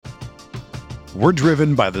We're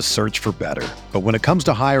driven by the search for better. But when it comes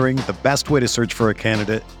to hiring, the best way to search for a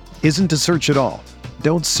candidate isn't to search at all.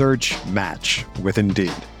 Don't search, match with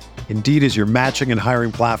Indeed. Indeed is your matching and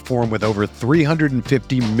hiring platform with over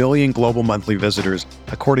 350 million global monthly visitors,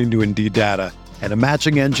 according to Indeed data, and a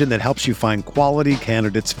matching engine that helps you find quality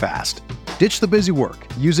candidates fast. Ditch the busy work.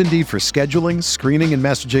 Use Indeed for scheduling, screening, and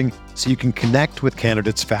messaging so you can connect with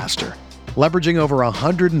candidates faster. Leveraging over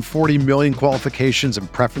 140 million qualifications and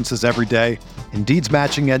preferences every day, Indeed's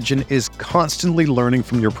matching engine is constantly learning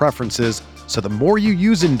from your preferences, so the more you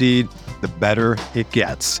use Indeed, the better it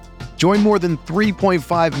gets. Join more than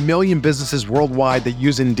 3.5 million businesses worldwide that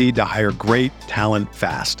use Indeed to hire great talent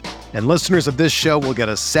fast. And listeners of this show will get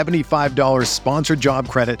a $75 sponsored job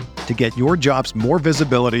credit to get your jobs more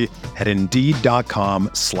visibility at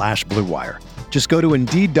Indeed.com/Blue Wire. Just go to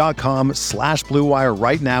Indeed.com/Blue Wire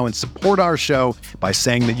right now and support our show by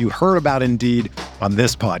saying that you heard about Indeed on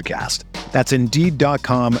this podcast. That's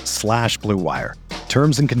Indeed.com/Blue Wire.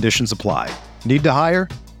 Terms and conditions apply. Need to hire?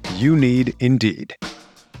 You need Indeed.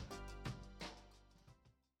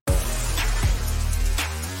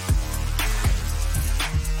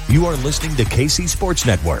 You are listening to KC Sports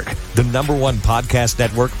Network, the #1 podcast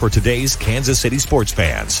network for today's Kansas City sports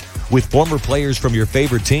fans. With former players from your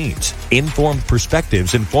favorite teams, informed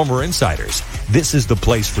perspectives, and former insiders, this is the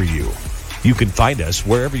place for you. You can find us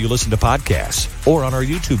wherever you listen to podcasts, or on our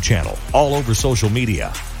YouTube channel, all over social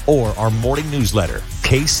media, or our morning newsletter,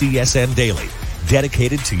 KCSN Daily,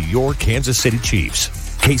 dedicated to your Kansas City Chiefs.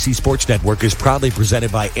 KC Sports Network is proudly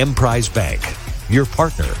presented by Emprise Bank, your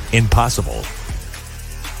partner in possible.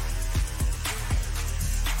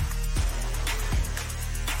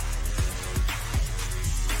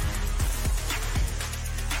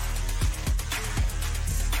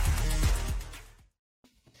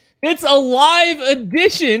 It's a live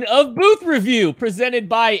edition of Booth Review presented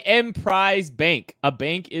by Emprise Bank. A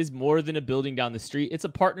bank is more than a building down the street. It's a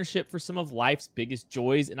partnership for some of life's biggest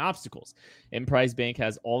joys and obstacles. Emprise Bank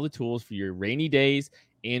has all the tools for your rainy days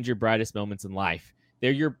and your brightest moments in life.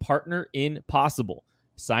 They're your partner in possible.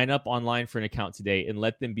 Sign up online for an account today and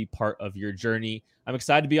let them be part of your journey. I'm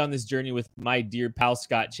excited to be on this journey with my dear pal,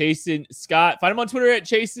 Scott Chasen. Scott, find him on Twitter at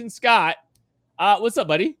Chasen Scott. What's up,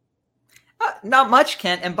 buddy? Not much,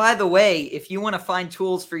 Kent. And by the way, if you want to find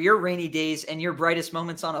tools for your rainy days and your brightest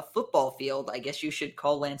moments on a football field, I guess you should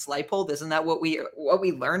call Lance Leipold. Isn't that what we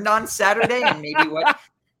learned on Saturday? And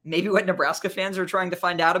maybe what Nebraska fans are trying to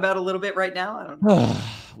find out about a little bit right now? I don't know.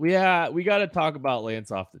 We got to talk about Lance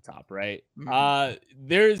off the top, right? Mm-hmm.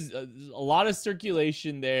 There's a lot of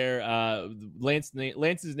circulation there. Lance's name,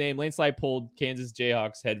 Lance Leipold, Kansas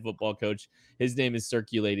Jayhawks head football coach. His name is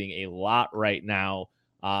circulating a lot right now.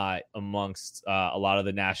 Amongst a lot of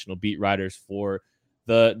the national beat writers for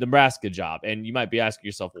the Nebraska job. And you might be asking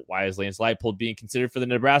yourself, well, why is Lance Leipold being considered for the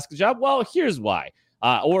Nebraska job? Well, here's why.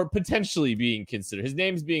 Or potentially being considered. His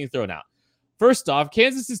name's being thrown out. First off,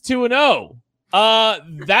 Kansas is 2-0.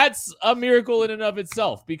 That's a miracle in and of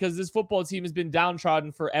itself because this football team has been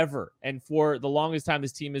downtrodden forever. And for the longest time,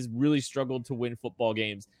 this team has really struggled to win football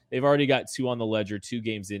games. They've already got 2 on the ledger, 2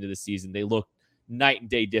 games into the season. They look night and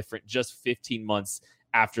day different just 15 months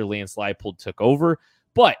after Lance Leipold took over,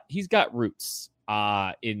 but he's got roots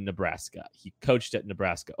in Nebraska. He coached at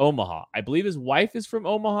Nebraska Omaha. I believe his wife is from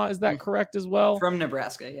Omaha. Is that correct as well? From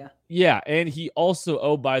Nebraska, yeah. Yeah, and he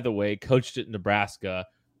also, by the way, coached at Nebraska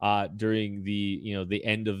during the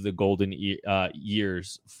end of the golden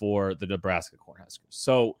years for the Nebraska Cornhuskers.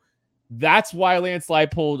 So that's why Lance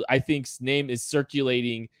Leipold, I think's name is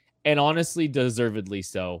circulating, and honestly, deservedly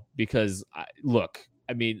so. Because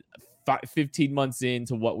 15 months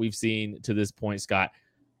into what we've seen to this point, Scott,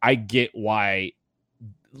 I get why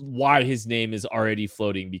his name is already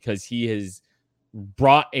floating because he has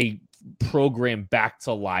brought a program back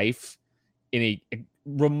to life in a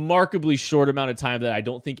remarkably short amount of time that I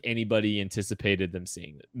don't think anybody anticipated them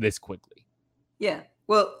seeing this quickly. Yeah.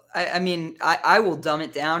 Well, I will dumb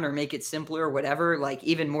it down or make it simpler or whatever. Like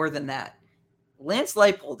even more than that, Lance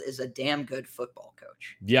Leipold is a damn good football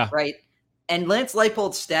coach. Yeah. Right. And Lance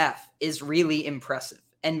Leipold's staff is really impressive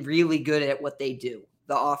and really good at what they do.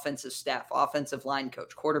 The offensive staff, offensive line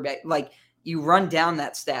coach, quarterback, like you run down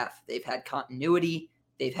that staff. They've had continuity.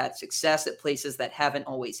 They've had success at places that haven't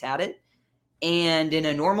always had it. And in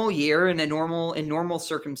a normal year, in normal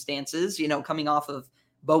circumstances, coming off of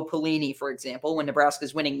Bo Pelini, for example, when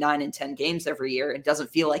Nebraska's winning 9 and 10 games every year, it doesn't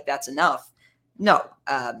feel like that's enough. No,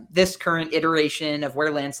 this current iteration of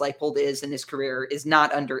where Lance Leipold is in his career is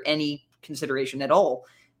not under any consideration at all.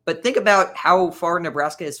 But think about how far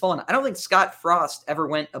Nebraska has fallen. I don't think Scott Frost ever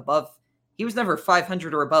went above. He was never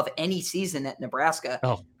 500 or above any season at Nebraska.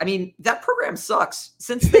 Oh. I mean, that program sucks.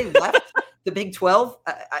 Since they left the Big 12,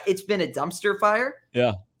 it's been a dumpster fire.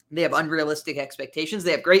 Yeah. They have unrealistic expectations. They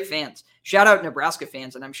have great fans. Shout out Nebraska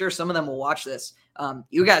fans, and I'm sure some of them will watch this.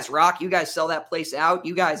 You guys rock. You guys sell that place out.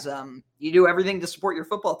 You guys, you do everything to support your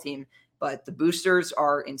football team. But the boosters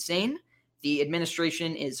are insane. The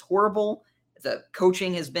administration is horrible. The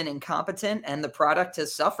coaching has been incompetent, and the product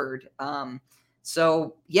has suffered.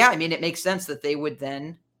 So, yeah, I mean, it makes sense that they would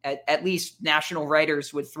then, at least national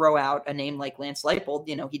writers would throw out a name like Lance Leipold.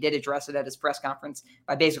 You know, he did address it at his press conference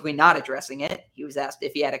by basically not addressing it. He was asked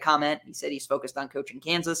if he had a comment. He said he's focused on coaching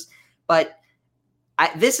Kansas. But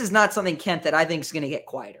this is not something, Kent, that I think is going to get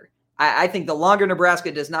quieter. I think the longer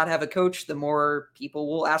Nebraska does not have a coach, the more people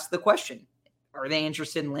will ask the question, are they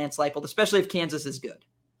interested in Lance Leipold, especially if Kansas is good?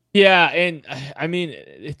 Yeah, and I mean,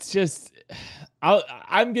 it's just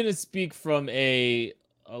I'm going to speak from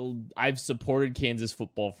I've supported Kansas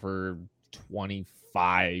football for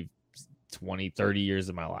 25, 20, 30 years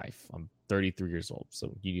of my life. I'm 33 years old,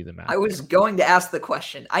 so you do the math. I was going to ask the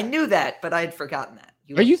question. I knew that, but I had forgotten that.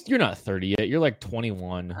 You're not 30 yet. You're like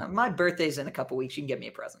 21. My birthday's in a couple weeks. You can get me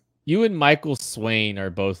a present. You and Michael Swain are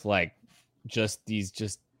both like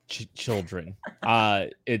children.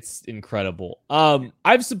 It's incredible.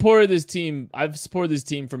 I've supported this team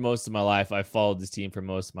for most of my life. I've followed this team for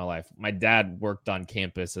most of my life. My dad worked on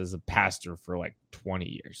campus as a pastor for like 20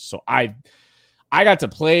 years. So I got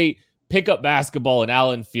to pick up basketball in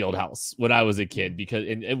Allen Fieldhouse when I was a kid because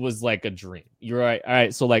it was like a dream. You're right. All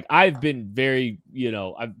right. So like I've been very,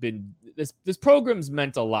 this program's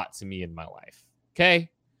meant a lot to me in my life.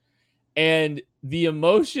 Okay. And the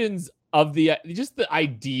emotions of the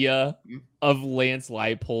idea of Lance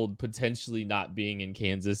Leipold potentially not being in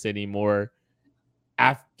Kansas anymore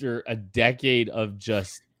after a decade of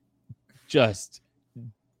just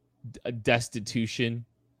destitution.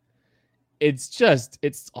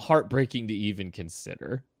 It's heartbreaking to even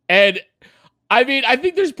consider. And I mean, I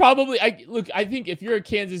think there's probably, I think if you're a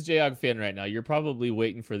Kansas Jayhawk fan right now, you're probably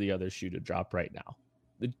waiting for the other shoe to drop right now.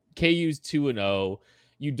 The KU's 2-0.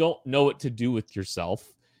 You don't know what to do with yourself.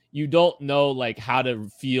 You don't know like how to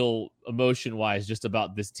feel emotion wise just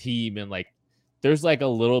about this team. And like, there's like a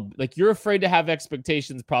little, like you're afraid to have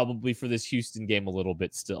expectations probably for this Houston game a little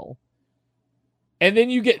bit still. And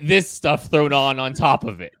then you get this stuff thrown on top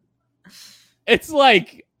of it. It's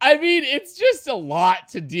like, I mean, it's just a lot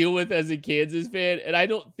to deal with as a Kansas fan. And I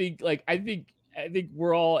don't think like, I think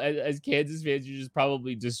we're all as Kansas fans, you're just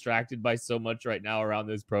probably distracted by so much right now around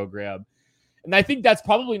this program. And I think that's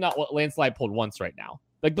probably not what Lance Leipold wants right now.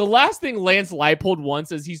 Like the last thing Lance Leipold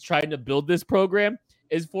wants as he's trying to build this program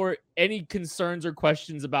is for any concerns or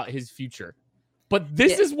questions about his future. But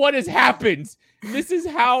this is what has happened. This is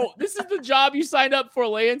the job you signed up for,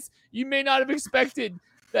 Lance. You may not have expected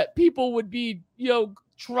that people would be,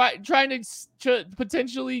 trying to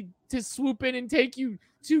potentially to swoop in and take you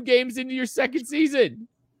 2 games into your second season.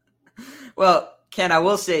 Well, Ken, I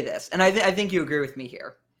will say this, and I think you agree with me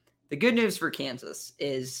here. The good news for Kansas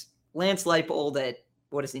is Lance Leipold at,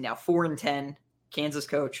 what is he now, 4-10, Kansas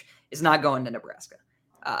coach, is not going to Nebraska.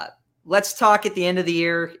 Let's talk at the end of the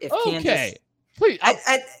year. If Kansas, please,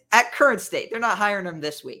 at current state, they're not hiring him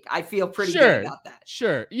this week. I feel pretty good about that.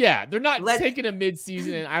 Sure, yeah, they're not taking a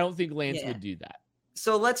midseason, and I don't think Lance would do that.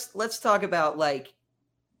 So let's talk about like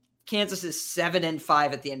Kansas is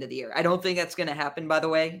 7-5 at the end of the year. I don't think that's going to happen, by the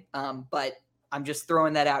way. But I'm just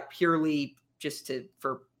throwing that out purely just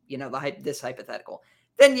for this hypothetical.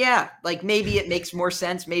 Then like maybe it makes more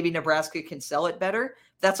sense. Maybe Nebraska can sell it better.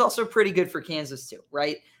 That's also pretty good for Kansas too,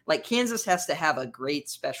 right? Like Kansas has to have a great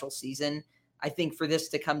special season, I think, for this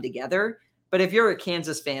to come together. But if you're a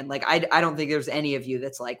Kansas fan, like I don't think there's any of you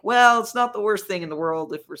that's like, well, it's not the worst thing in the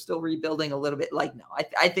world if we're still rebuilding a little bit. Like, no,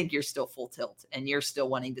 I think you're still full tilt and you're still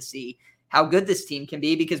wanting to see how good this team can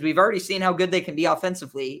be because we've already seen how good they can be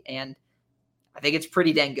offensively. And I think it's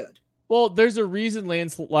pretty dang good. Well, there's a reason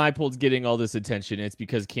Lance Leipold's getting all this attention. It's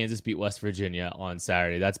because Kansas beat West Virginia on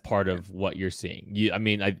Saturday. That's part of what you're seeing.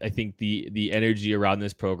 I think the energy around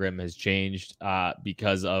this program has changed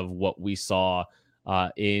because of what we saw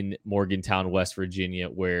in Morgantown, West Virginia,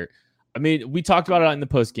 where, we talked about it in the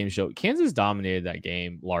post-game show. Kansas dominated that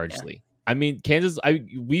game largely. Yeah. Kansas,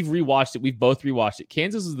 we've rewatched it. We've both rewatched it.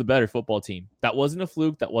 Kansas was the better football team. That wasn't a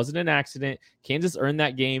fluke. That wasn't an accident. Kansas earned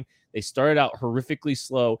that game. They started out horrifically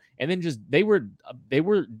slow, and then they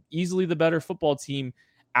were easily the better football team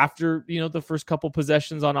after the first couple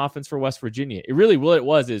possessions on offense for West Virginia. It really what it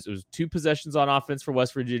was 2 possessions on offense for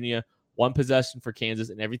West Virginia, 1 possession for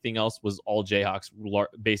Kansas, and everything else was all Jayhawks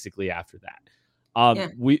basically after that.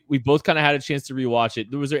 We both kind of had a chance to rewatch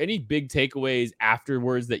it. Was there any big takeaways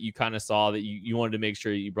afterwards that you kind of saw that you wanted to make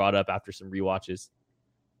sure you brought up after some rewatches?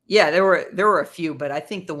 Yeah, there were a few, but I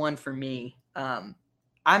think the one for me,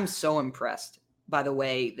 I'm so impressed by the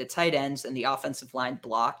way the tight ends and the offensive line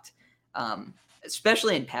blocked,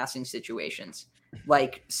 especially in passing situations.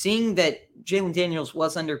 Like seeing that Jalen Daniels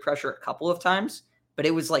was under pressure a couple of times, but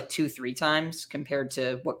it was like 2-3 times compared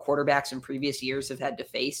to what quarterbacks in previous years have had to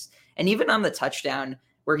face. And even on the touchdown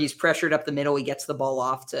where he's pressured up the middle, he gets the ball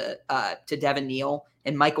off to Devin Neal,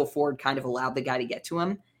 and Michael Ford kind of allowed the guy to get to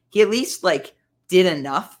him. He at least like did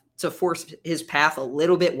enough to force his path a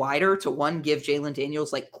little bit wider to give Jalen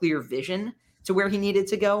Daniels like clear vision to where he needed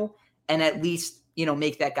to go, and at least,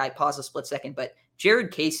 make that guy pause a split second. But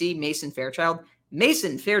Jared Casey, Mason Fairchild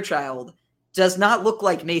does not look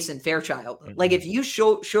like Mason Fairchild. Mm-hmm. Like if you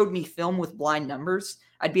showed me film with blind numbers,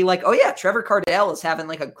 I'd be like, oh yeah, Trevor Cardell is having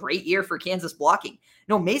like a great year for Kansas blocking.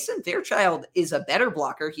 No, Mason Fairchild is a better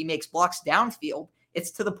blocker. He makes blocks downfield.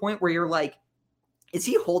 It's to the point where you're like, is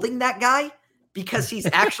he holding that guy? Because he's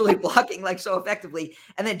actually blocking like so effectively.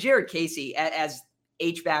 And then Jared Casey as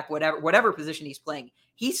H-back, whatever position he's playing,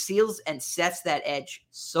 he seals and sets that edge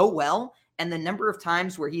so well. And the number of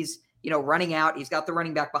times where he's, running out, he's got the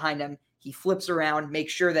running back behind him. He flips around,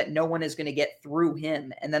 makes sure that no one is going to get through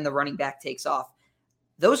him. And then the running back takes off.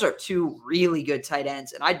 Those are two really good tight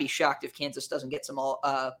ends. And I'd be shocked if Kansas doesn't get some all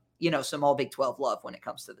Big 12 love when it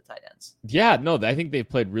comes to the tight ends. Yeah, no, I think they've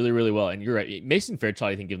played really, really well. And you're right. Mason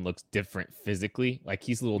Fairchild, I think, even looks different physically. Like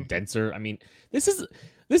he's a little denser. I mean, this is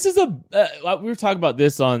we were talking about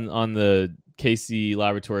this on the KC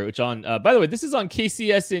Laboratory, which by the way, this is on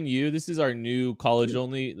KCSNU. This is our new college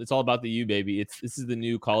only. It's all about the U, baby. This is the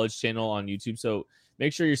new college channel on YouTube. So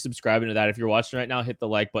make sure you're subscribing to that. If you're watching right now, hit the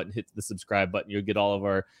like button, hit the subscribe button. You'll get all of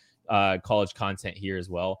our college content here as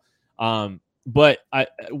well. But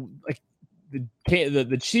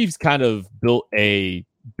the Chiefs kind of built a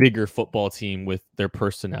bigger football team with their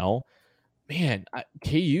personnel. Man,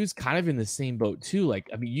 KU's kind of in the same boat too. Like,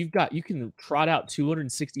 I mean, you can trot out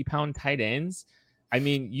 260-pound tight ends. I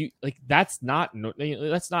mean, that's not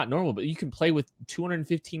normal. But you can play with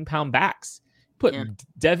 215-pound backs. Put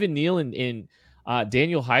Devin Neal and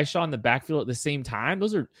Daniel Highshaw in the backfield at the same time.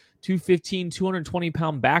 Those are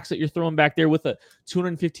 220-pound backs that you're throwing back there with a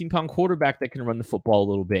 215-pound quarterback that can run the football a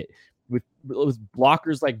little bit. With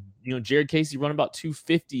blockers like, Jared Casey running about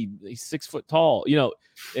 250, he's 6 foot tall,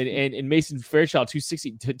 and Mason Fairchild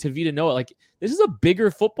 260, Tavita Noah. Like, this is a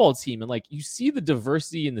bigger football team. And like, you see the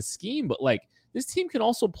diversity in the scheme, but like, this team can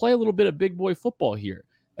also play a little bit of big boy football here.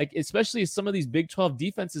 Like, especially some of these Big 12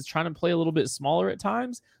 defenses trying to play a little bit smaller at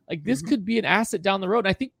times. Like, this could be an asset down the road. And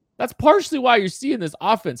I think that's partially why you're seeing this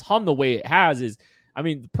offense hum the way it has. Is, I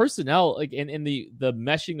mean, the personnel, like, and the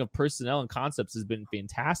meshing of personnel and concepts has been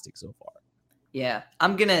fantastic so far. Yeah,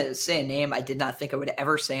 I'm gonna say a name I did not think I would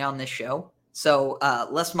ever say on this show. So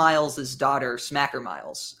Les Miles' daughter, Smacker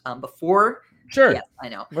Miles. Before, sure, yeah, I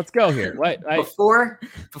know. Let's go here. What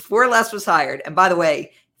before Les was hired, and by the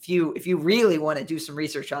way, if you really want to do some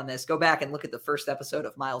research on this, go back and look at the first episode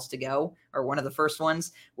of Miles to Go, or one of the first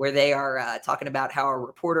ones, where they are talking about how a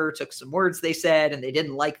reporter took some words they said and they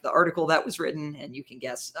didn't like the article that was written, and you can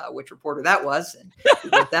guess which reporter that was and who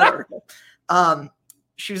wrote that article.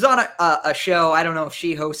 She was on a show. I don't know if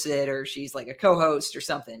she hosts it or she's like a co-host or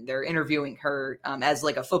something. They're interviewing her as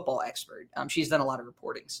like a football expert. She's done a lot of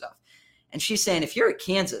reporting stuff. And she's saying, if you're at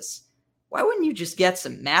Kansas, why wouldn't you just get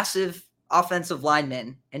some massive offensive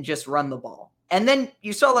linemen and just run the ball? And then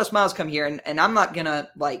you saw Les Miles come here, and I'm not going to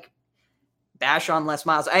like bash on Les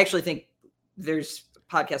Miles. I actually think there's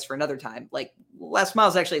podcast for another time. Like, Les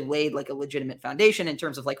Miles actually laid like a legitimate foundation in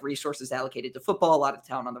terms of like resources allocated to football, a lot of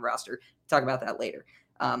talent on the roster. Talk about that later.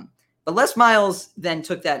 But Les Miles then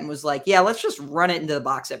took that and was like, yeah, let's just run it into the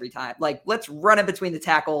box every time. Like, let's run it between the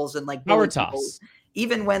tackles and like power toss,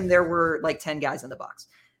 even when there were like 10 guys in the box.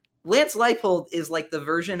 Lance Leipold is like the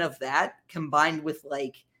version of that, combined with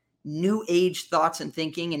like new age thoughts and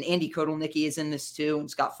thinking. And Andy Kotelnicki is in this too, and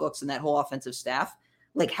Scott Fuchs and that whole offensive staff.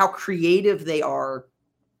 Like, how creative they are,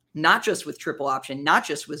 not just with triple option, not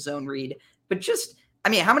just with zone read, but just, I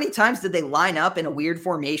mean, how many times did they line up in a weird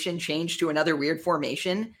formation, change to another weird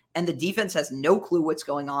formation, and the defense has no clue what's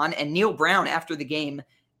going on? And Neil Brown, after the game,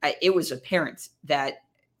 it was apparent that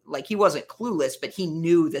like he wasn't clueless, but he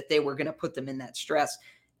knew that they were going to put them in that stress.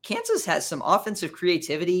 Kansas has some offensive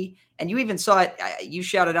creativity, and you even saw it. You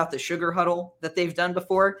shouted out the sugar huddle that they've done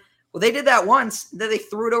before. Well, they did that once. Then they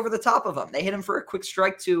threw it over the top of them. They hit him for a quick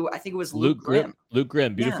strike to, I think it was Luke Grimm. Luke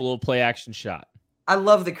Grimm, beautiful little play action shot. I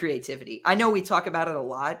love the creativity. I know we talk about it a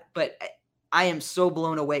lot, but I am so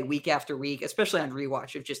blown away week after week, especially on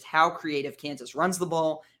rewatch, of just how creative Kansas runs the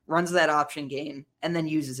ball, runs that option game, and then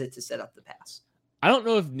uses it to set up the pass. I don't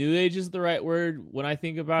know if new age is the right word when I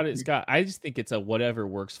think about it, Scott. I just think it's a whatever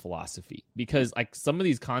works philosophy, because like some of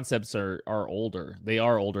these concepts are older. They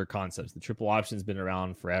are older concepts. The triple option's been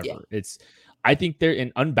around forever. Yeah. I think they're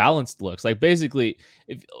in unbalanced looks. Like basically,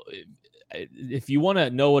 if you want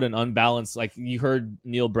to know what an unbalanced, like you heard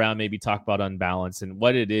Neil Brown maybe talk about unbalance, and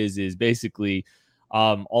what it is basically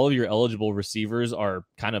all of your eligible receivers are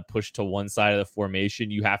kind of pushed to one side of the formation.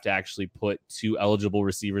 You have to actually put 2 eligible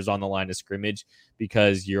receivers on the line of scrimmage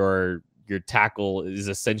because your tackle is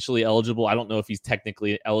essentially eligible. I don't know if he's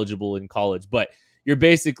technically eligible in college, but you're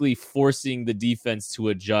basically forcing the defense to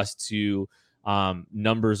adjust to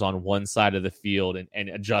numbers on one side of the field and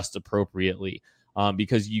adjust appropriately.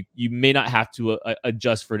 Because you may not have to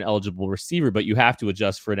adjust for an eligible receiver, but you have to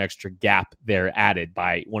adjust for an extra gap there added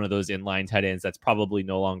by one of those inline tight ends that's probably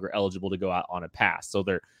no longer eligible to go out on a pass. So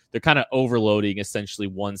they're kind of overloading essentially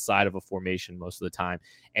one side of a formation most of the time.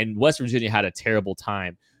 And West Virginia had a terrible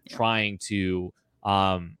time trying to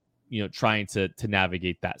navigate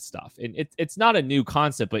that stuff. And it's not a new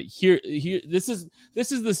concept, but here this is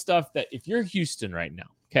the stuff that if you're Houston right now,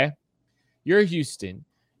 okay, you're Houston.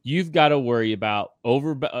 You've got to worry about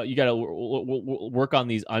you got to work on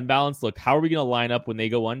these unbalanced. Look, how are we going to line up when they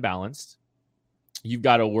go unbalanced? You've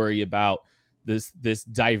got to worry about this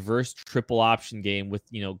diverse triple option game with,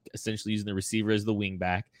 essentially using the receiver as the wing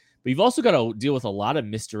back. But you've also got to deal with a lot of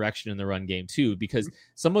misdirection in the run game too, because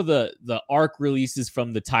some of the arc releases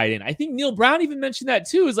from the tight end, I think Neil Brown even mentioned that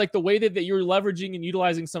too, is like the way that you're leveraging and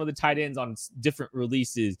utilizing some of the tight ends on different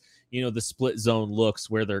releases. The split zone looks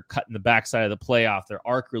where they're cutting the backside of the playoff, they're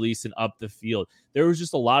arc releasing up the field. There was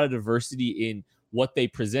just a lot of diversity in what they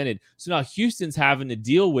presented. So now Houston's having to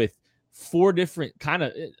deal with 4 different kind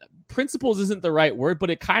of principles isn't the right word, but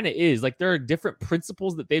it kind of is. Like there are different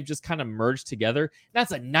principles that they've just kind of merged together.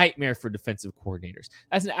 That's a nightmare for defensive coordinators.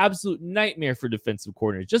 That's an absolute nightmare for defensive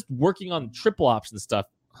coordinators. Just working on triple option stuff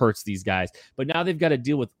hurts these guys. But now they've got to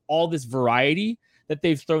deal with all this variety that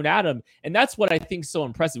they've thrown at them. And that's what I think is so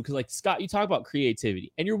impressive, because like Scott, you talk about creativity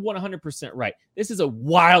and you're 100% right. This is a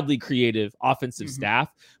wildly creative offensive staff,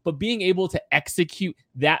 but being able to execute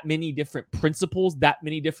that many different principles, that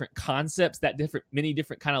many different concepts, many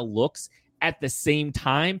different kind of looks at the same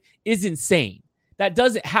time is insane. That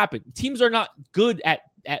doesn't happen. Teams are not good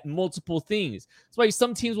at multiple things. That's why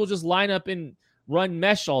some teams will just line up and run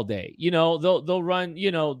mesh all day. They'll run,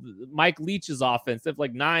 Mike Leach's offense. They have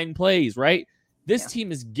like 9 plays, right? This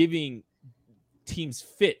team is giving teams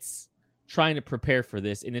fits trying to prepare for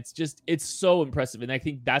this. And it's so impressive. And I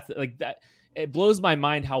think that's like that. It blows my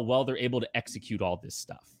mind how well they're able to execute all this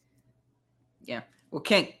stuff. Yeah. Well,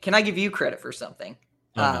 can I give you credit for something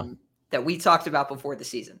that we talked about before the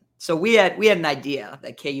season? So we had an idea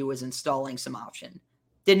that KU was installing some option.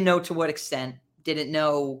 Didn't know to what extent, didn't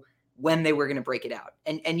know when they were going to break it out.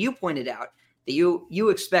 And you pointed out that you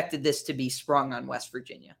expected this to be sprung on West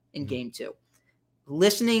Virginia in game 2.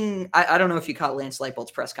 Listening, I don't know if you caught Lance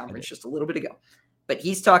Leipold's press conference just a little bit ago, but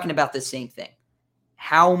he's talking about the same thing.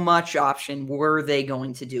 How much option were they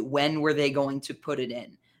going to do? When were they going to put it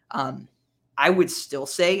in? I would still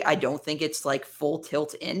say I don't think it's like full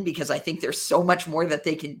tilt in, because I think there's so much more that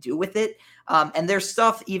they can do with it. And there's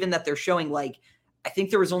stuff even that they're showing, like, I think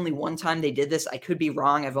there was only one time they did this. I could be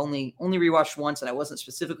wrong. I've only rewatched once, and I wasn't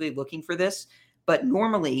specifically looking for this. But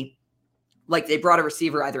normally, like, they brought a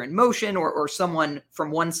receiver either in motion or someone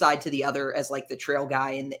from one side to the other as like the trail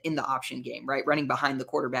guy in the option game, right? Running behind the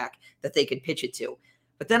quarterback that they could pitch it to.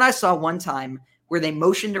 But then I saw one time where they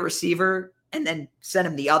motioned a receiver and then sent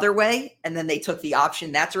him the other way, and then they took the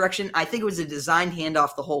option that direction. I think it was a designed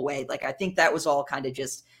handoff the whole way. Like, I think that was all kind of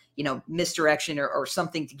just, misdirection or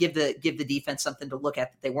something to give the defense something to look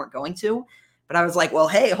at that they weren't going to. But I was like, well,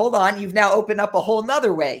 hey, hold on. You've now opened up a whole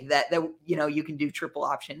nother way that you can do triple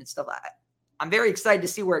option and stuff like that. I'm very excited to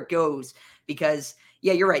see where it goes, because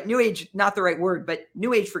you're right. New age, not the right word, but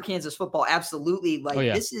new age for Kansas football. Absolutely.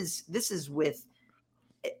 Like this is with,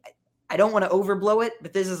 I don't want to overblow it,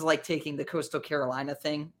 but this is like taking the Coastal Carolina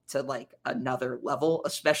thing to like another level,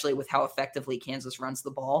 especially with how effectively Kansas runs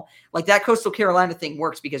the ball. Like, that Coastal Carolina thing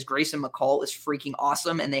works because Grayson McCall is freaking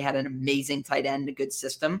awesome, and they had an amazing tight end, a good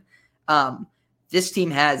system. This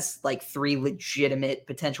team has like 3 legitimate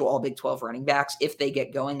potential all Big 12 running backs if they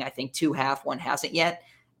get going. I think 2 have, 1 hasn't yet.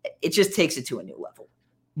 It just takes it to a new level.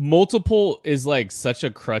 Multiple is like such a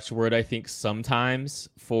crutch word, I think, sometimes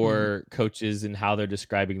for coaches and how they're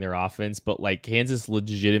describing their offense. But like Kansas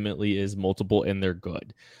legitimately is multiple and they're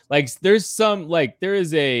good. Like there's some like there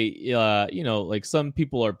is a like some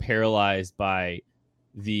people are paralyzed by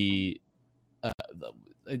the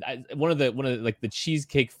one of the like the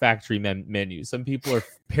Cheesecake Factory menu. Some people are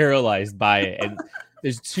paralyzed by it, and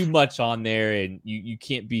there's too much on there, and you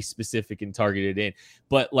can't be specific and targeted in.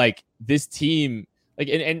 But like this team. Like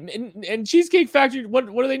and Cheesecake Factory, what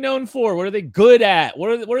are they known for? What are they good at? What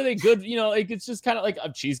are they good? Like it's just kind of like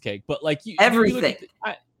a cheesecake, but like everything.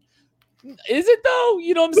 Is it though?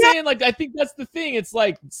 You know what I'm saying? Like I think that's the thing. It's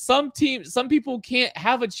like some people can't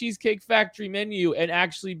have a Cheesecake Factory menu and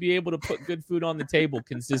actually be able to put good food on the table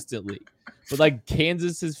consistently. But like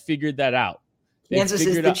Kansas has figured that out. Kansas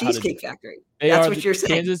is the Cheesecake Factory. That's what you're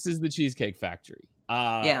saying. Kansas is the Cheesecake Factory.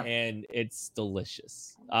 And it's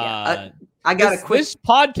delicious. I got this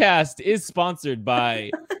podcast is sponsored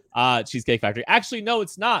by Cheesecake Factory. Actually, no,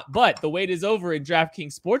 it's not. But the wait is over, and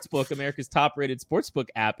DraftKings Sportsbook, America's top-rated sportsbook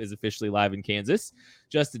app, is officially live in Kansas,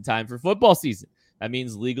 just in time for football season. That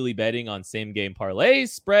means legally betting on same-game parlays,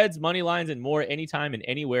 spreads, money lines, and more anytime and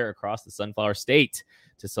anywhere across the Sunflower State.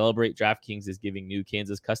 To celebrate, DraftKings is giving new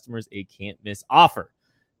Kansas customers a can't-miss offer.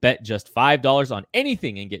 Bet just $5 on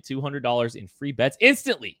anything and get $200 in free bets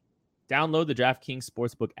instantly. Download the DraftKings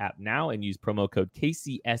Sportsbook app now and use promo code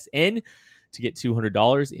KCSN to get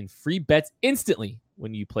 $200 in free bets instantly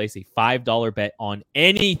when you place a $5 bet on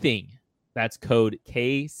anything. That's code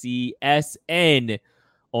KCSN.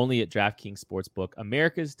 Only at DraftKings Sportsbook,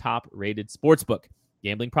 America's top-rated sportsbook.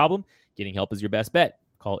 Gambling problem? Getting help is your best bet.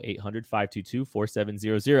 Call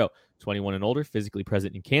 800-522-4700. 21 and older, physically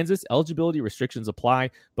present in Kansas. Eligibility restrictions apply.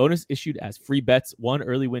 Bonus issued as free bets. One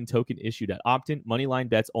early win token issued at opt-in. Moneyline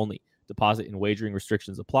bets only. Deposit and wagering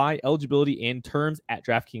restrictions apply. Eligibility and terms at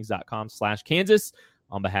DraftKings.com/Kansas.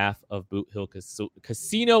 On behalf of Boot Hill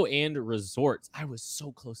Casino and Resorts. I was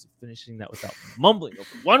so close to finishing that without mumbling over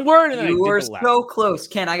one word. And you were so close.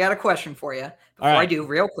 Ken, I got a question for you. Before right. I do,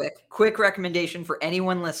 real quick recommendation for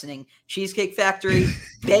anyone listening. Cheesecake Factory,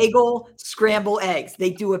 bagel, scramble eggs.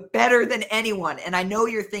 They do it better than anyone. And I know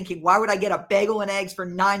you're thinking, why would I get a bagel and eggs for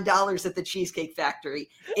 $9 at the Cheesecake Factory?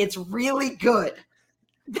 It's really good.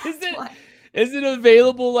 Is it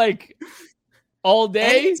available like all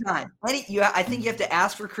day? Anytime. I think you have to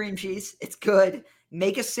ask for cream cheese. It's good.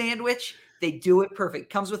 Make a sandwich. They do it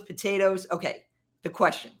perfect. Comes with potatoes. Okay. The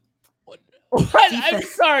question. What? I'm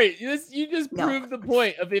sorry. You just proved the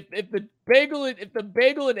point of if the bagel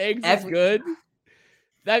and eggs is good.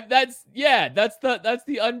 That's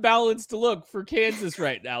the unbalanced look for Kansas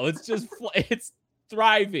right now. It's just it's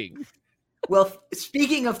thriving. Well,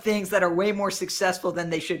 speaking of things that are way more successful than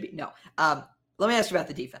they should be. No. Let me ask you about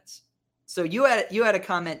the defense. So you had a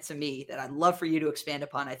comment to me that I'd love for you to expand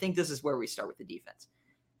upon. I think this is where we start with the defense.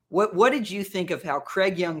 What did you think of how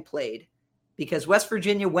Craig Young played? Because West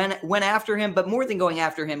Virginia went after him, but more than going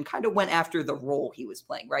after him, kind of went after the role he was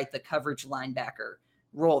playing, right? The coverage linebacker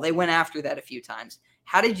role. They went after that a few times.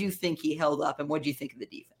 How did you think he held up, and what did you think of the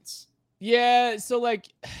defense? Yeah, so like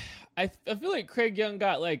I feel like Craig Young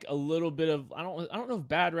got like a little bit of I don't know if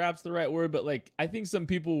bad rap's the right word, but like I think some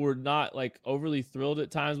people were not like overly thrilled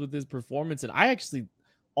at times with his performance, and I actually,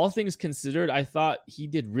 all things considered, I thought he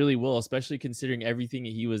did really well, especially considering everything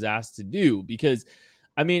he was asked to do. Because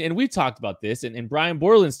I mean, and we've talked about this, and Brian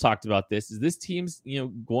Borland's talked about this, is this team's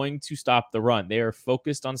going to stop the run. They are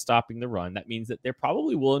focused on stopping the run. That means that they're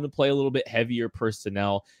probably willing to play a little bit heavier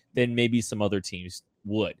personnel than maybe some other teams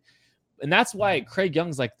would. And that's why Craig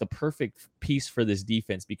Young's like the perfect piece for this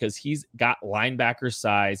defense, because he's got linebacker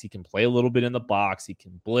size. He can play a little bit in the box. He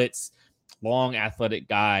can blitz, long athletic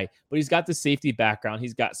guy, but he's got the safety background.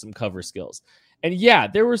 He's got some cover skills. And yeah,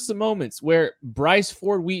 there were some moments where Bryce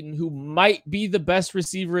Ford Wheaton, who might be the best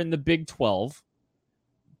receiver in the Big 12,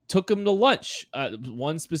 took him to lunch.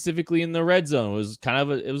 One specifically in the red zone was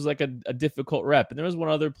it was like a difficult rep. And there was one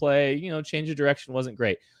other play, change of direction wasn't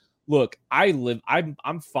great. Look,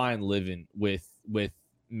 I'm fine living with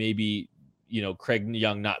maybe, Craig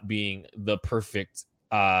Young not being the perfect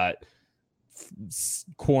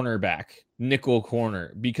cornerback, nickel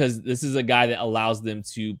corner, because this is a guy that allows them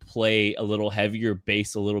to play a little heavier,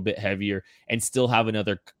 base a little bit heavier, and still have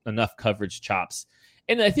enough coverage chops.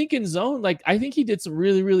 And I think in zone, I think he did some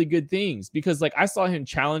really, really good things, because I saw him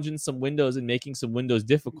challenging some windows and making some windows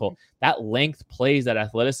difficult. That length plays, that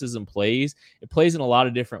athleticism plays. It plays in a lot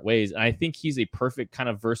of different ways. And I think he's a perfect kind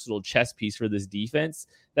of versatile chess piece for this defense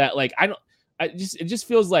that it just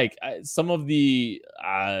feels like some of the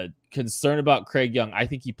concern about Craig Young. I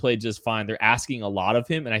think he played just fine. They're asking a lot of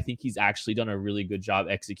him, and I think he's actually done a really good job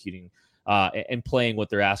executing and playing what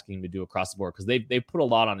they're asking him to do across the board, because they put a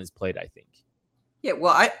lot on his plate, I think. Yeah,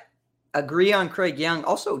 well, I agree on Craig Young.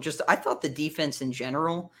 Also, I thought the defense in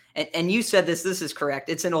general, and you said this is correct.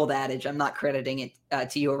 It's an old adage. I'm not crediting it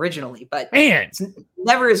to you originally, but man, it's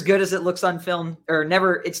never as good as it looks on film, or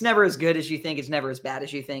it's never as good as you think. It's never as bad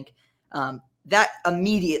as you think. That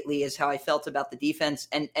immediately is how I felt about the defense.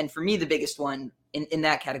 And for me, the biggest one in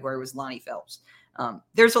that category was Lonnie Phelps.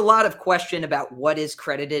 There's a lot of question about what is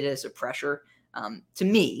credited as a pressure. To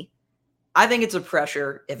me, I think it's a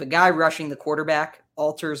pressure if a guy rushing the quarterback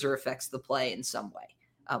alters or affects the play in some way.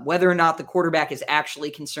 Whether or not the quarterback is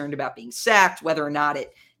actually concerned about being sacked, whether or not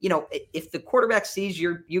if the quarterback sees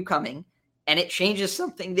you coming and it changes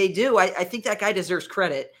something they do, I think that guy deserves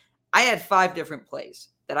credit. I had 5 different plays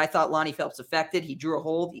that I thought Lonnie Phelps affected. He drew a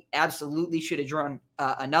hold. He absolutely should have drawn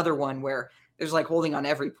another one where there's like holding on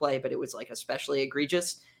every play, but it was like especially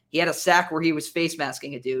egregious. He had a sack where he was face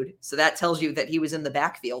masking a dude. So that tells you that he was in the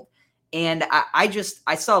backfield. And I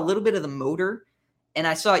saw a little bit of the motor, and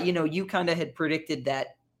I saw, you kind of had predicted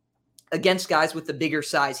that against guys with the bigger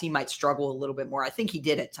size, he might struggle a little bit more. I think he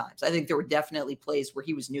did at times. I think there were definitely plays where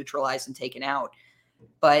he was neutralized and taken out.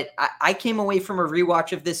 But I came away from a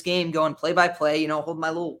rewatch of this game going play by play, hold my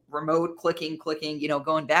little remote clicking,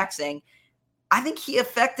 going back saying, I think he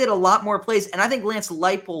affected a lot more plays. And I think Lance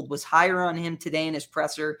Leipold was higher on him today in his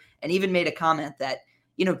presser and even made a comment that,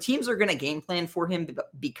 teams are going to game plan for him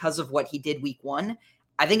because of what he did week 1.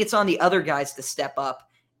 I think it's on the other guys to step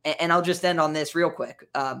up. And I'll just end on this real quick.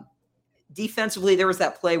 Defensively, there was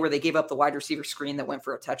that play where they gave up the wide receiver screen that went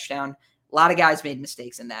for a touchdown. A lot of guys made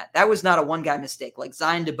mistakes in that. That was not a one-guy mistake. Like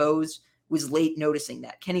Zion DeBose was late noticing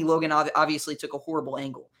that. Kenny Logan obviously took a horrible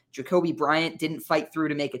angle. Jacoby Bryant didn't fight through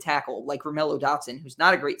to make a tackle like Romello Dotson, who's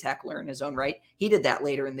not a great tackler in his own right. He did that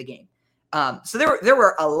later in the game. So there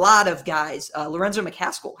were a lot of guys. Lorenzo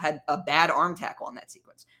McCaskill had a bad arm tackle on that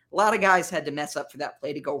sequence. A lot of guys had to mess up for that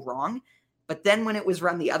play to go wrong. But then when it was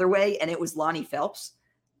run the other way and it was Lonnie Phelps,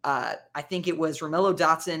 I think it was Romello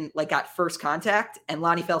Dotson got first contact, and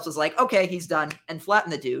Lonnie Phelps was like, okay, he's done, and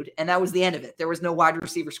flattened the dude. And that was the end of it. There was no wide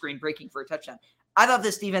receiver screen breaking for a touchdown. I thought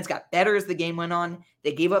this defense got better as the game went on.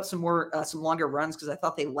 They gave up some longer runs because I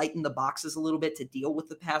thought they lightened the boxes a little bit to deal with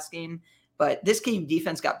the pass game. But this game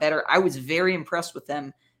defense got better. I was very impressed with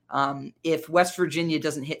them. If West Virginia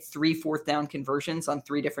doesn't hit 3 4th down conversions on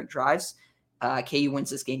 3 different drives, KU wins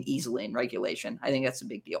this game easily in regulation. I think that's a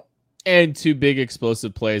big deal. And 2 big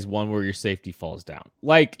explosive plays, one where your safety falls down.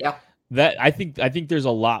 That I think there's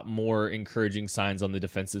a lot more encouraging signs on the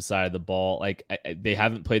defensive side of the ball. They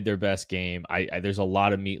haven't played their best game. There's a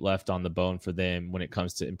lot of meat left on the bone for them when it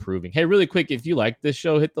comes to improving. Hey, really quick, if you like this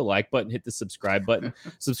show, hit the like button, hit the subscribe button.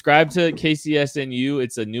 Subscribe to KCSNU.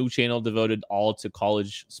 It's a new channel devoted all to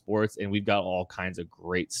college sports, and we've got all kinds of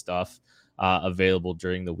great stuff available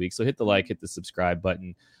during the week. So hit the like, hit the subscribe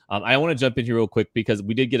button. I want to jump in here real quick because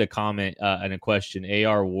we did get a comment and a question.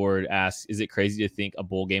 AR Ward asks, is it crazy to think a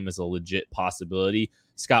bowl game is a legit possibility?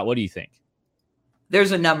 Scott, what do you think?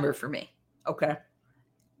 There's a number for me. Okay.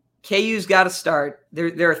 KU's got to start.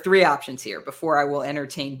 There are 3 options here before I will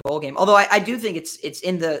entertain bowl game. Although I do think it's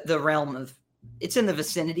in the realm of, it's in the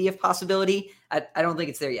vicinity of possibility. I don't think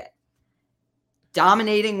it's there yet.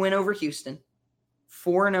 Dominating win over Houston,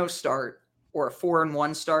 4-0 start, or a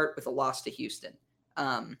 4-1 start with a loss to Houston.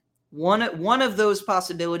 One of those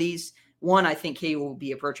possibilities. One, I think KU will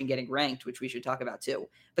be approaching getting ranked, which we should talk about too.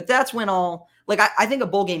 But that's when I think a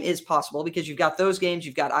bowl game is possible because you've got those games,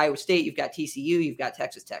 you've got Iowa State, you've got TCU, you've got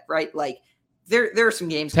Texas Tech, right? There are some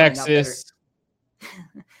games Texas. coming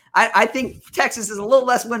up that I think Texas is a little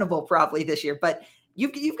less winnable probably this year, but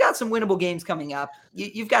you've got some winnable games coming up.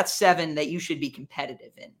 You've got 7 that you should be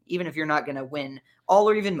competitive in, even if you're not going to win all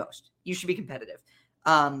or even most. You should be competitive.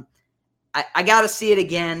 I got to see it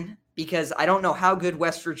again because I don't know how good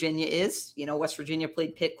West Virginia is. West Virginia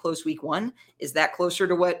played Pitt close week 1. Is that closer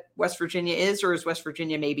to what West Virginia is, or is West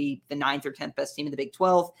Virginia maybe the 9th or 10th best team in the Big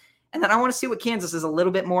 12? And then I want to see what Kansas is a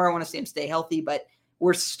little bit more. I want to see them stay healthy, but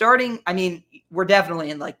we're definitely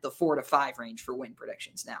in the 4 to 5 range for win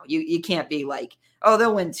predictions now. You can't be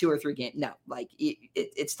they'll win 2 or 3 games. No,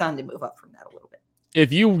 it's time to move up from that a little bit.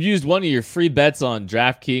 If you used one of your free bets on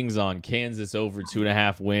DraftKings on Kansas over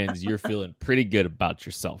 2.5 wins, you're feeling pretty good about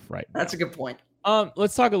yourself right now. That's a good point.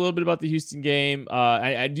 Let's talk a little bit about the Houston game.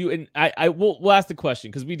 We'll ask the question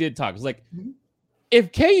because we did talk. It's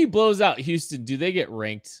if KU blows out Houston, do they get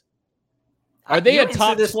ranked? Are they a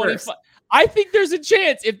top 25? I think there's a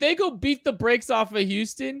chance if they go beat the brakes off of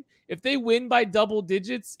Houston. If they win by double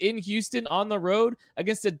digits in Houston on the road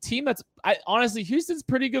against a team honestly, Houston's a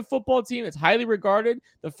pretty good football team. It's highly regarded.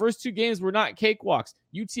 The first 2 games were not cakewalks.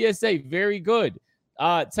 UTSA, very good.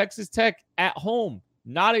 Texas Tech at home,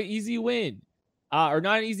 not an easy win, or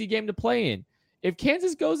not an easy game to play in. If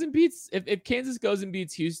Kansas goes and beats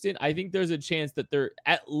Houston, I think there's a chance that they're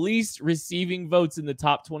at least receiving votes in the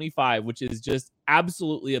top 25, which is just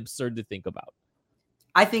absolutely absurd to think about.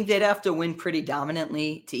 I think they'd have to win pretty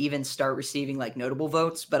dominantly to even start receiving like notable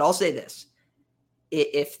votes. But I'll say this.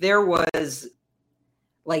 If there was,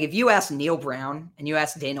 like, if you ask Neil Brown and you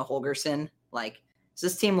ask Dana Holgorsen, like, does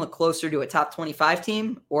this team look closer to a top 25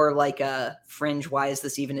 team or like a fringe, why is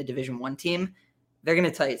this even a Division I team? They're going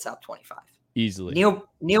to tell you it's top 25. Easily.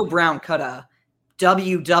 Neil Brown cut a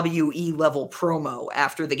WWE level promo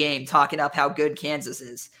after the game talking up how good Kansas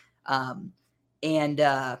is. And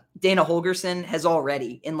Dana Holgorsen has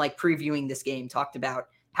already, in like previewing this game, talked about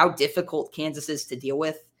how difficult Kansas is to deal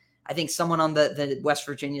with. I think someone on the West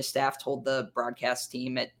Virginia staff told the broadcast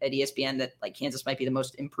team at ESPN that like Kansas might be the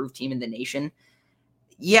most improved team in the nation.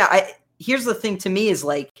 Yeah, here's the thing to me is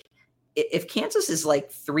like, if Kansas is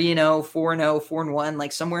like 3-0, 4-0, 4-1,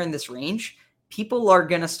 like somewhere in this range, people are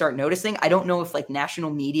going to start noticing. I don't know if like national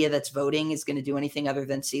media that's voting is going to do anything other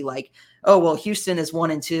than see like, oh, well, Houston is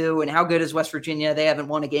 1-2 and how good is West Virginia? They haven't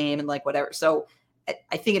won a game and like whatever. So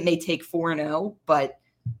I think it may take 4-0, but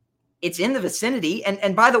it's in the vicinity.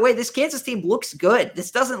 And by the way, this Kansas team looks good.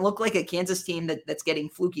 This doesn't look like a Kansas team that's getting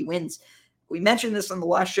fluky wins. We mentioned this on the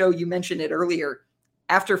last show. You mentioned it earlier.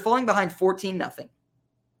 After falling behind 14-0,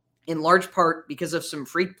 in large part because of some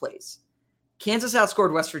freak plays, Kansas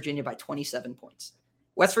outscored West Virginia by 27 points.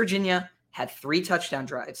 West Virginia had 3 touchdown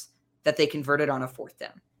drives that they converted on a 4th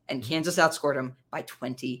down, and Kansas outscored them by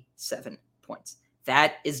 27 points.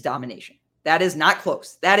 That is domination. That is not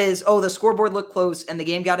close. That is, the scoreboard looked close and the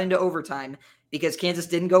game got into overtime because Kansas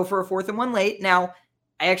didn't go for a 4th and 1 late. Now,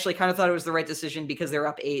 I actually kind of thought it was the right decision because they're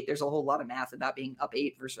up 8. There's a whole lot of math about being up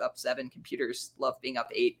 8 versus up 7. Computers love being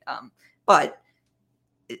up 8. But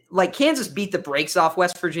like Kansas beat the brakes off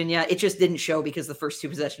West Virginia. It just didn't show because the first 2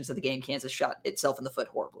 possessions of the game, Kansas shot itself in the foot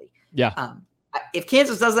horribly. Yeah. If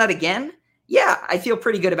Kansas does that again, yeah, I feel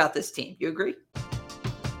pretty good about this team. You agree?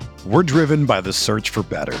 We're driven by the search for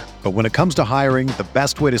better. But when it comes to hiring, the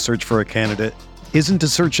best way to search for a candidate isn't to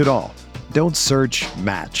search at all. Don't search,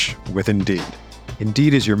 match with Indeed.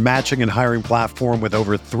 Indeed is your matching and hiring platform with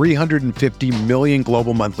over 350 million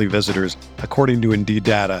global monthly visitors, according to Indeed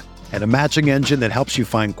data, and a matching engine that helps you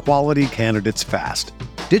find quality candidates fast.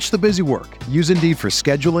 Ditch the busy work. Use Indeed for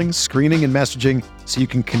scheduling, screening, and messaging so you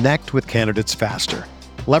can connect with candidates faster.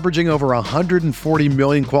 Leveraging over 140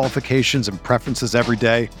 million qualifications and preferences every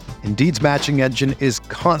day, Indeed's matching engine is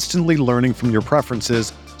constantly learning from your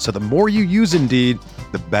preferences, so the more you use Indeed,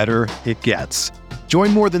 the better it gets.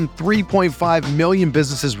 Join more than 3.5 million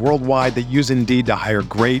businesses worldwide that use Indeed to hire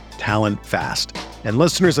great talent fast. And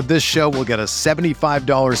listeners of this show will get a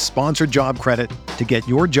 $75 sponsored job credit to get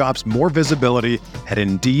your jobs more visibility at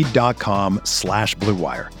Indeed.com/Blue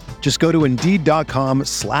Wire. Just go to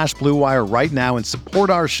Indeed.com/Blue Wire right now and support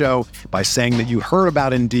our show by saying that you heard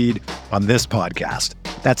about Indeed on this podcast.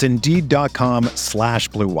 That's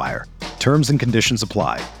Indeed.com/Blue Wire. Terms and conditions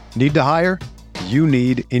apply. Need to hire? You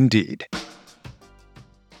need Indeed.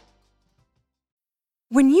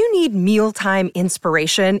 When you need mealtime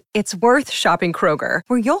inspiration, it's worth shopping Kroger,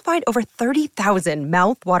 where you'll find over 30,000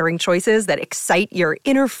 mouth-watering choices that excite your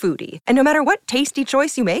inner foodie. And no matter what tasty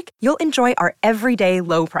choice you make, you'll enjoy our everyday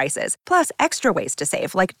low prices, plus extra ways to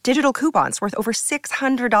save, like digital coupons worth over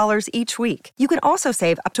 $600 each week. You can also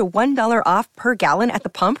save up to $1 off per gallon at the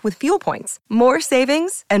pump with fuel points. More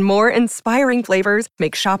savings and more inspiring flavors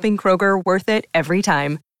make shopping Kroger worth it every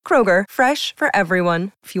time. Kroger, fresh for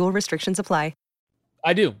everyone. Fuel restrictions apply.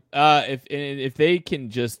 I do. If they can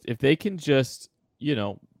just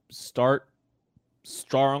start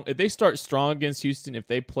strong. If they start strong against Houston, if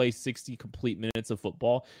they play 60 complete minutes of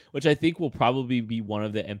football, which I think will probably be one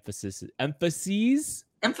of the emphases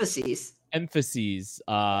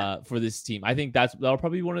for this team. I think that'll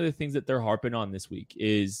probably be one of the things that they're harping on this week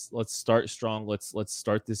is let's start strong. Let's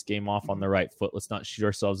start this game off on the right foot. Let's not shoot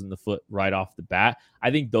ourselves in the foot right off the bat.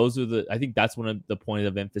 I think that's one of the point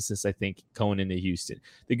of emphasis, I think, going into Houston.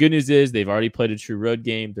 The good news is they've already played a true road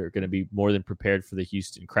game. They're going to be more than prepared for the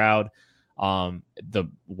Houston crowd. The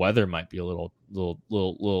weather might be a little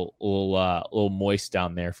moist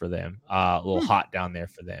down there for them, a little hot down there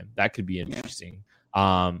for them. That could be interesting.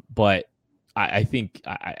 But I think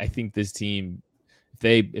this team,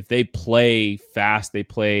 if they play fast, they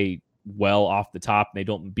play well off the top, and they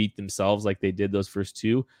don't beat themselves like they did those first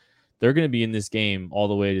 2, They're going to be in this game all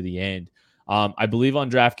the way to the end. I believe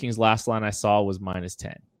on DraftKings last line I saw was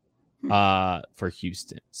 -10 for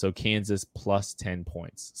Houston. So Kansas plus 10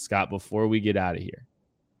 points. Scott, before we get out of here,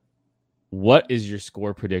 what is your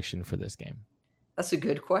score prediction for this game? That's a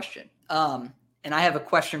good question. And I have a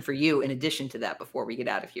question for you in addition to that before we get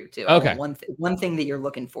out of here too. Okay. One thing that you're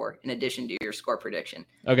looking for in addition to your score prediction.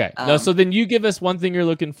 Okay. No, so then you give us one thing you're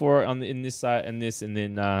looking for in this side and this, and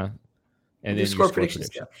then your score prediction.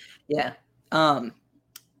 Yeah. I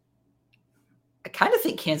kind of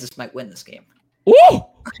think Kansas might win this game. Ooh!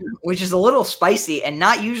 Which is a little spicy and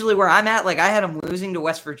not usually where I'm at. Like I had them losing to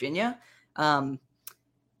West Virginia. I'm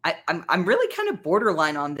really kind of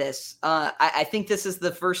borderline on this. I think this is the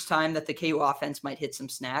first time that the KU offense might hit some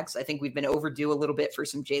snags. I think we've been overdue a little bit for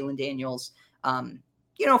some Jalen Daniels,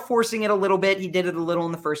 forcing it a little bit. He did it a little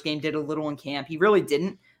in the first game, did a little in camp. He really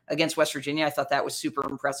didn't against West Virginia. I thought that was super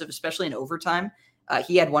impressive, especially in overtime.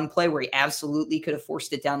 He had one play where he absolutely could have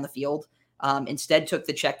forced it down the field. Instead took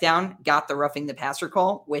the check down, got the roughing the passer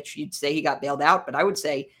call, which you'd say he got bailed out. But I would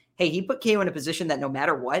say, hey, he put KU in a position that no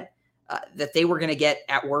matter what, that they were going to get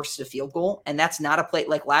at worst a field goal. And that's not a play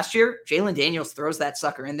like last year. Jalen Daniels throws that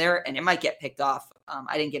sucker in there and it might get picked off.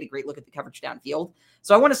 I didn't get a great look at the coverage downfield.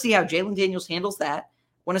 So I want to see how Jalen Daniels handles that.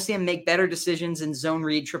 Want to see him make better decisions in zone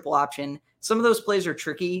read, triple option. Some of those plays are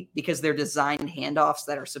tricky because they're designed handoffs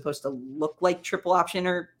that are supposed to look like triple option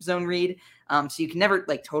or zone read. So you can never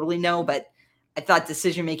like totally know, but I thought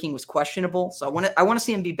decision-making was questionable. So I want to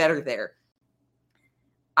see him be better there.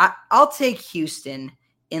 I'll take Houston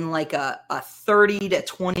in like a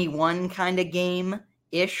 30-21 kind of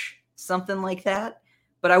game-ish, something like that.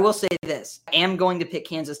 But I will say this. I am going to pick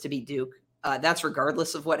Kansas to beat Duke. That's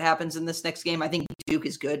regardless of what happens in this next game. I think Duke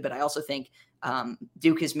is good, but I also think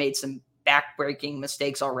Duke has made some back-breaking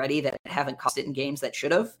mistakes already that haven't cost it in games that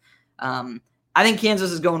should have. I think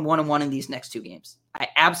Kansas is going 1-1 in these next two games. I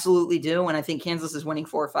absolutely do, and I think Kansas is winning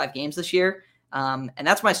 4 or 5 games this year. And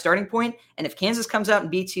that's my starting point. And if Kansas comes out and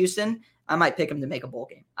beats Houston, I might pick them to make a bowl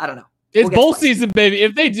game. I don't know. It's bowl season, baby.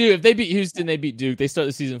 If they beat Houston, they beat Duke. They start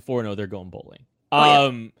the season 4-0. They're going bowling.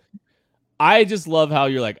 I just love how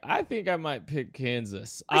you're like, I think I might pick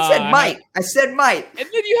Kansas. I said might. And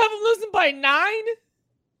then you have them losing by 9?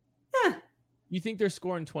 Yeah. You think they're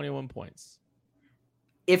scoring 21 points?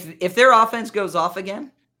 If their offense goes off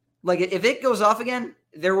again, like if it goes off again,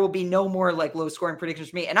 there will be no more like low scoring predictions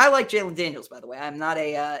for me. And I like Jalen Daniels, by the way. I'm not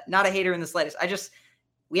a hater in the slightest.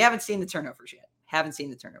 We haven't seen the turnovers yet.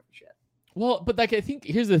 Well, but like I think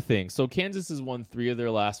here's the thing. So Kansas has won 3 of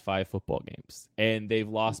their last 5 football games, and they've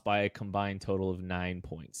lost by a combined total of 9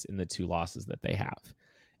 points in the 2 losses that they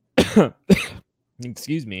have.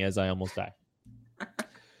 Excuse me, as I almost die.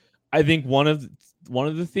 I think one of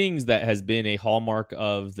the things that has been a hallmark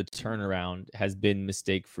of the turnaround has been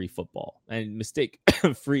mistake-free football. And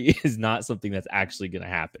mistake-free is not something that's actually going to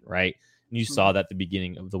happen, right? And you saw that at the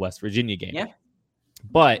beginning of the West Virginia game. Yeah.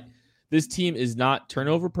 But this team is not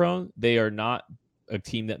turnover prone. They are not a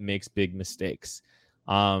team that makes big mistakes.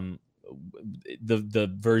 The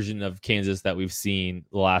version of Kansas that we've seen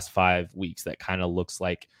the last 5 weeks that kind of looks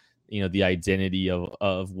like, the identity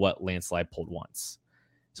of what Lance Leipold wants.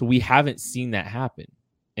 So we haven't seen that happen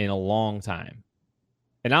in a long time.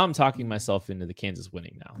 And now I'm talking myself into the Kansas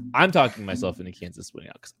winning now. I'm talking myself into Kansas winning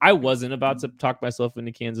now because I wasn't about to talk myself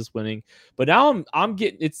into Kansas winning, but now I'm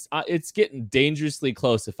getting it's getting dangerously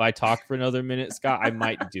close. If I talk for another minute, Scott, I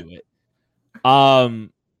might do it. I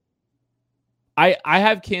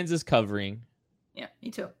have Kansas covering. Yeah, me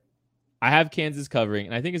too. I have Kansas covering,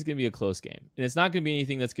 and I think it's going to be a close game. And it's not going to be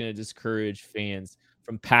anything that's going to discourage fans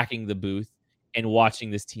from packing the booth and watching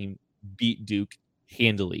this team beat Duke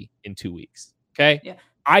handily in 2 weeks. Okay. Yeah.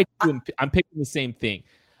 I'm picking the same thing.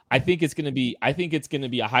 I think it's going to be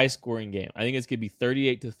a high scoring game. I think it's going to be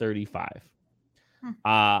 38-35.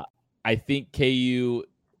 I think KU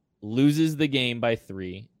loses the game by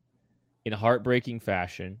 3 in heartbreaking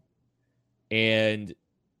fashion. And,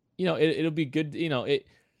 it'll be good.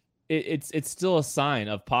 It's still a sign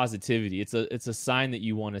of positivity. It's a sign that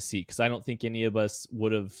you want to see. Cause I don't think any of us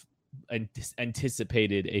would have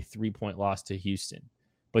anticipated a 3-point loss to Houston,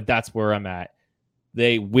 but that's where I'm at.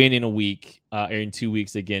 They win in a week or in 2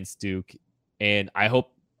 weeks against Duke, and I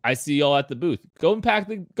hope I see y'all at the booth. Go pack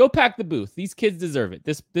the booth. These kids deserve it.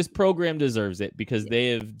 This program deserves it because they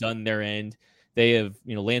have done their end. They have,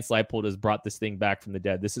 Lance Leipold has brought this thing back from the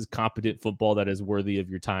dead. This is competent football that is worthy of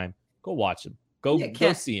your time. Go watch him. Go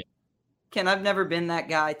see him. Ken, I've never been that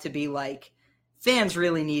guy to be like, fans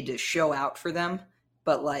really need to show out for them.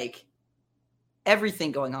 But like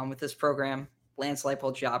everything going on with this program, Lance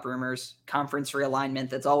Leipold job rumors, conference realignment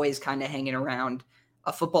that's always kind of hanging around.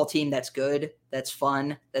 a football team that's good, that's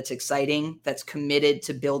fun, that's exciting, that's committed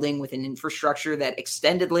to building with an infrastructure that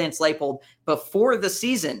extended Lance Leipold before the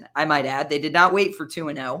season, I might add. They did not wait for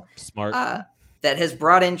 2-0. Smart. That has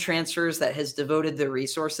brought in transfers, that has devoted the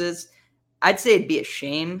resources. I'd say it'd be a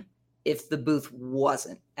shame if the booth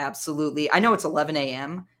wasn't. Absolutely. I know it's 11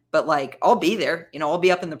 a.m., but like I'll be there. I'll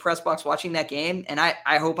be up in the press box watching that game, and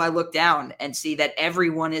I hope I look down and see that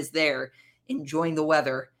everyone is there enjoying the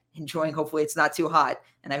weather, enjoying, hopefully it's not too hot,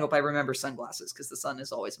 and I hope I remember sunglasses because the sun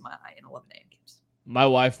is always in my eye in 11 a.m. games. My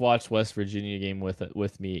wife watched West Virginia game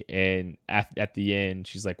with me, and at the end,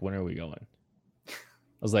 she's like, "When are we going?" I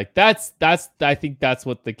was like, "That's. I think that's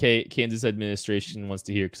what the Kansas administration wants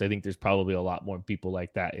to hear because I think there's probably a lot more people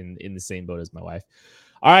like that in the same boat as my wife."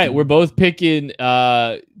 All right, we're both picking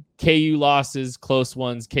KU losses, close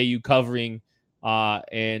ones, KU covering,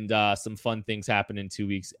 and some fun things happen in 2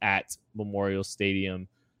 weeks at Memorial Stadium.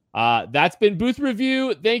 That's been Booth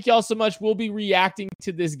Review. Thank y'all so much. We'll be reacting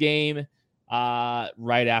to this game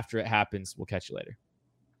right after it happens. We'll catch you later.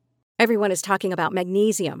 Everyone is talking about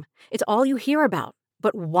magnesium. It's all you hear about.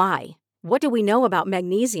 But why? What do we know about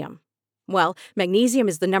magnesium? Well, magnesium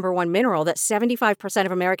is the number one mineral that 75%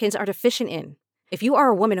 of Americans are deficient in. If you are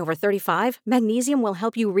a woman over 35, magnesium will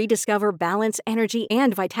help you rediscover balance, energy,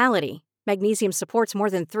 and vitality. Magnesium supports more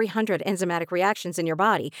than 300 enzymatic reactions in your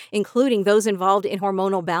body, including those involved in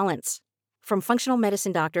hormonal balance. From functional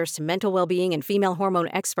medicine doctors to mental well-being and female hormone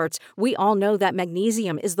experts, we all know that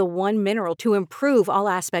magnesium is the one mineral to improve all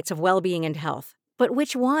aspects of well-being and health. But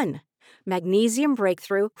which one? Magnesium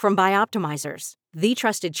Breakthrough from Bioptimizers, the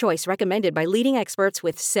trusted choice recommended by leading experts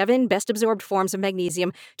with 7 best-absorbed forms of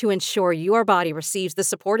magnesium to ensure your body receives the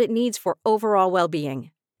support it needs for overall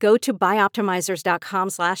well-being. Go to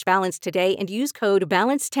bioptimizers.com/balance today and use code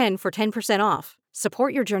BALANCE10 for 10% off.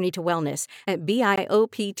 Support your journey to wellness at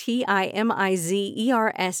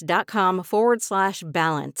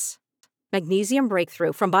bioptimizers.com/balance. Magnesium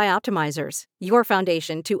Breakthrough from Bioptimizers, your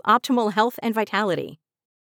foundation to optimal health and vitality.